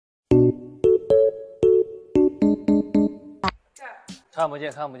看不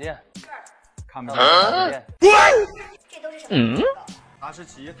见，看不见，看不见，看不见。这都是什么？哈士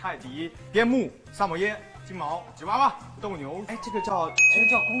奇、泰迪、边牧、萨摩耶、金毛、吉娃娃、斗牛。哎，这个叫工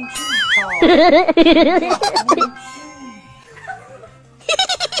具。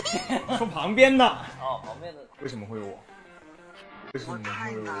说旁边的。哦，旁边的。为什么会有我？为什么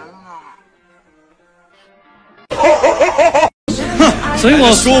会有我？所以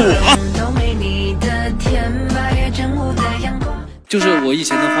我说我。 就是我以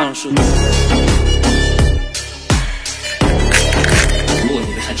前的话术。如果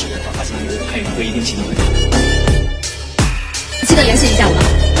你们看直播的话，发现我还有一个一定行为。记得联系一下我。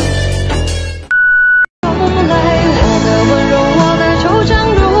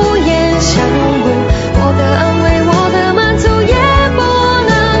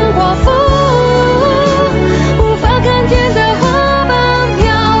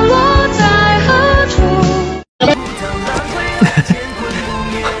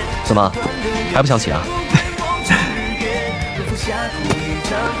怎么还不想起啊？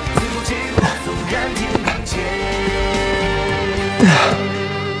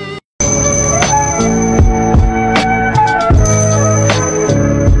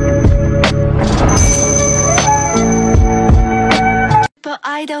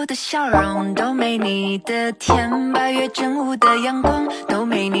爱豆的笑容都没你的甜，八月正午的阳光都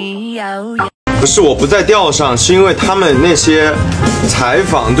没你耀眼。 不是我不在调上，是因为他们那些采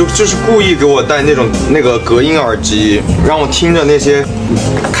访就是故意给我戴那个隔音耳机，让我听着那些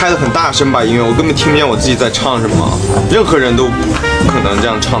开得很大声把音乐，我根本听不见我自己在唱什么。任何人都不可能这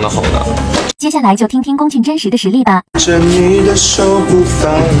样唱得好的。接下来就听听龚俊真实的实力吧。着你的手不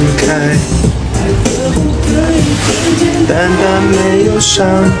放开，淡淡没有伤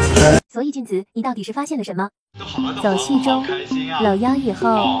害。所以俊子，你到底是发现了什么？走戏中搂腰以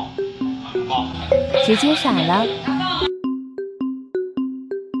后。 直接傻了，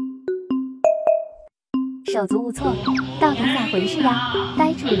手足无措，到底咋回事呀？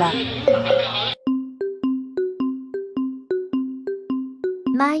呆住了！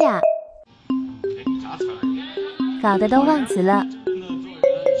妈呀！搞得都忘词了，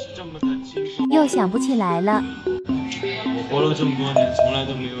又想不起来了。我活了这么多年，从来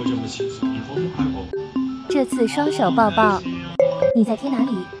都没有这么轻松，以后不还我。这次双手抱抱，你在贴哪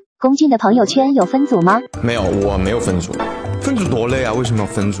里？ 龚俊的朋友圈有分组吗？没有，我没有分组。分组多累啊！为什么要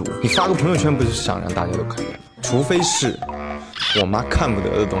分组？你发个朋友圈不是想让大家都看见？除非是我妈看不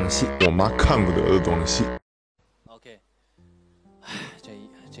得的东西，我妈看不得的东西。OK， 唉，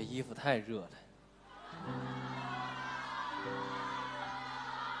这衣服太热了。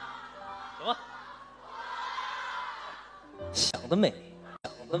什么？想得美，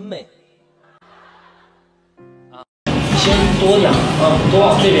想得美。 先多仰，多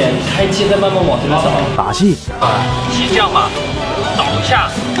往这边开机，再慢慢往这边倒。打戏啊，先这样吧，倒一下，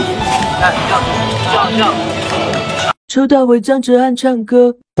哎，这样。抽到为张哲瀚唱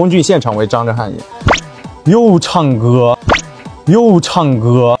歌，龚俊现场为张哲瀚演，又唱歌，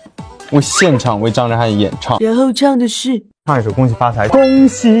我现场为张哲瀚演唱，然后唱的是唱一首《恭喜发财》，恭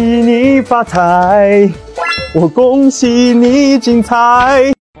喜你发财，我恭喜你精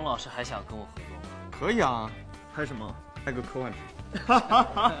彩。龚老师还想跟我合作吗？可以啊，拍什么？ 拍个科幻片，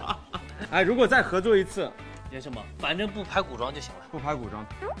哎，如果再合作一次，演什么？反正不拍古装就行了，不拍古装。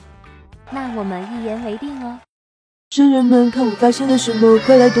那我们一言为定哦。生人们，看我发现了什么，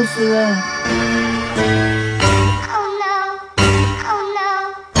快来毒死我！